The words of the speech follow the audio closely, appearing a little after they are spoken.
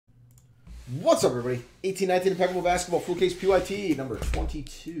What's up, everybody? 1819 Impeccable Basketball Full Case PYT number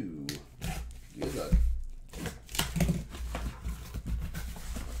 22. Good luck.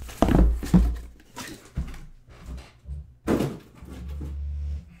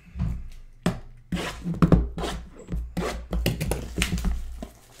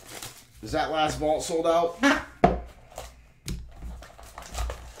 Is that last vault sold out?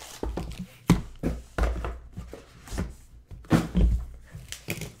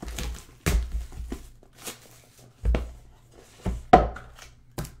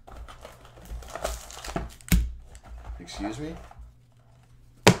 Excuse me?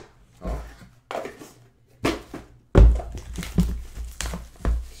 Oh.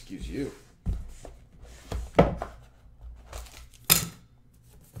 Excuse you. Come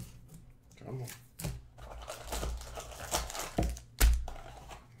on.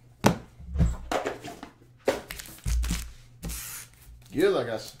 Good, I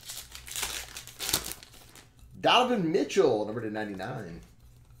guess. Donovan Mitchell, number 299.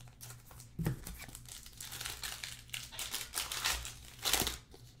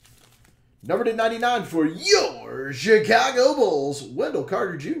 Number 299 for your Chicago Bulls, Wendell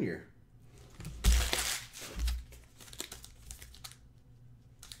Carter Jr.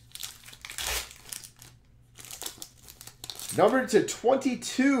 Number to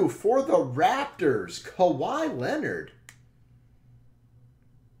 22 for the Raptors, Kawhi Leonard.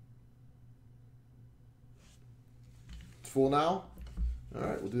 It's full now? All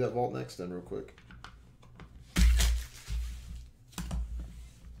right, we'll do that vault next then real quick.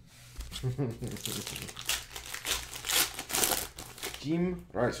 Jim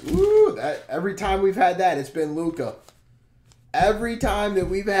Rice. Ooh, that every time we've had that, it's been Luka. Every time that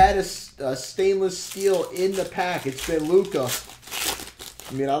we've had a stainless steel in the pack, it's been Luka.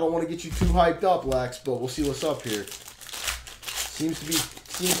 I mean, I don't want to get you too hyped up, Lex, but we'll see what's up here. Seems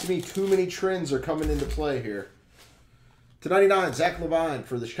to me too many trends are coming into play here. To 99, Zach LaVine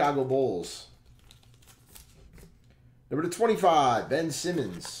for the Chicago Bulls. Number to 25, Ben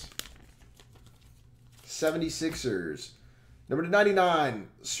Simmons. 76ers. Number to 99,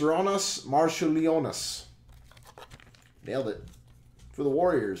 Sarunas Marshallionis. Nailed it. For the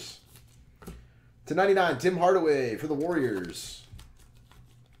Warriors. To 99, Tim Hardaway for the Warriors.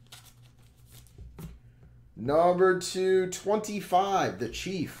 Number to 25, the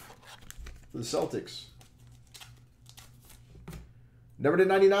Chief for the Celtics. Number to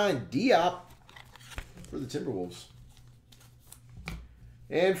 99, Diop for the Timberwolves.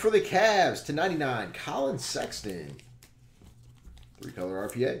 And for the Cavs, to 99, Colin Sexton. 3-color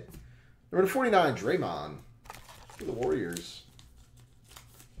RPA. Number to 49, Draymond for the Warriors.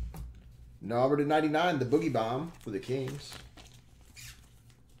 Number to 99, the Boogie Bomb for the Kings.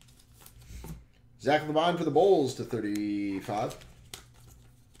 Zach LaVine for the Bulls to 35.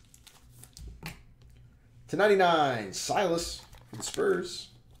 To 99, Silas for the Spurs.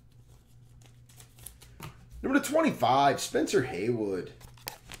 Number to 25, Spencer Haywood.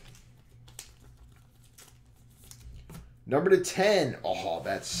 Number to 10. Oh,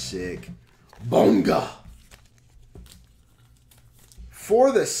 that's sick. Bonga.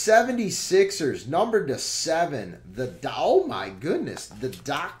 For the 76ers, number to 7. Oh my goodness. The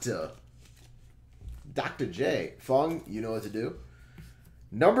Doctor. Dr. J. Fung, you know what to do.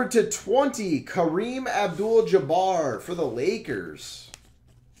 Number to 20. Kareem Abdul-Jabbar for the Lakers.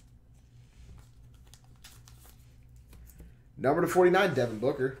 Number to 49. Devin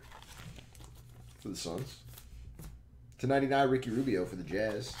Booker for the Suns. To 99, Ricky Rubio for the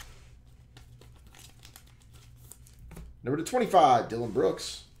Jazz. Number to 25, Dylan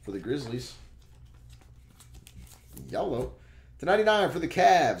Brooks for the Grizzlies. Yellow. To 99 for the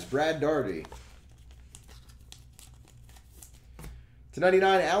Cavs, Brad Daugherty. To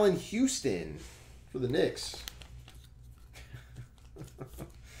 99, Allen Houston for the Knicks.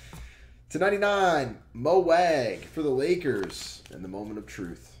 To 99, Mo Wag for the Lakers. And the moment of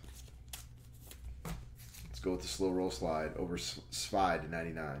truth. Go with the slow roll slide over Spy to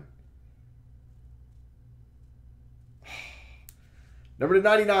 99. Number to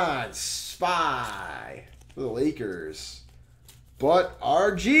 99, Spy for the Lakers. But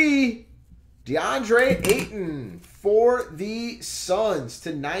RG, DeAndre Ayton for the Suns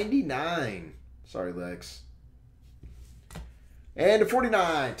to 99. Sorry, Lex. And to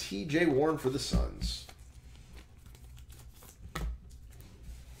 49, TJ Warren for the Suns.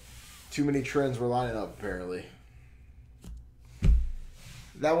 Too many trends were lining up, apparently.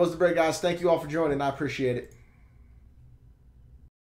 That was the break, guys. Thank you all for joining. I appreciate it.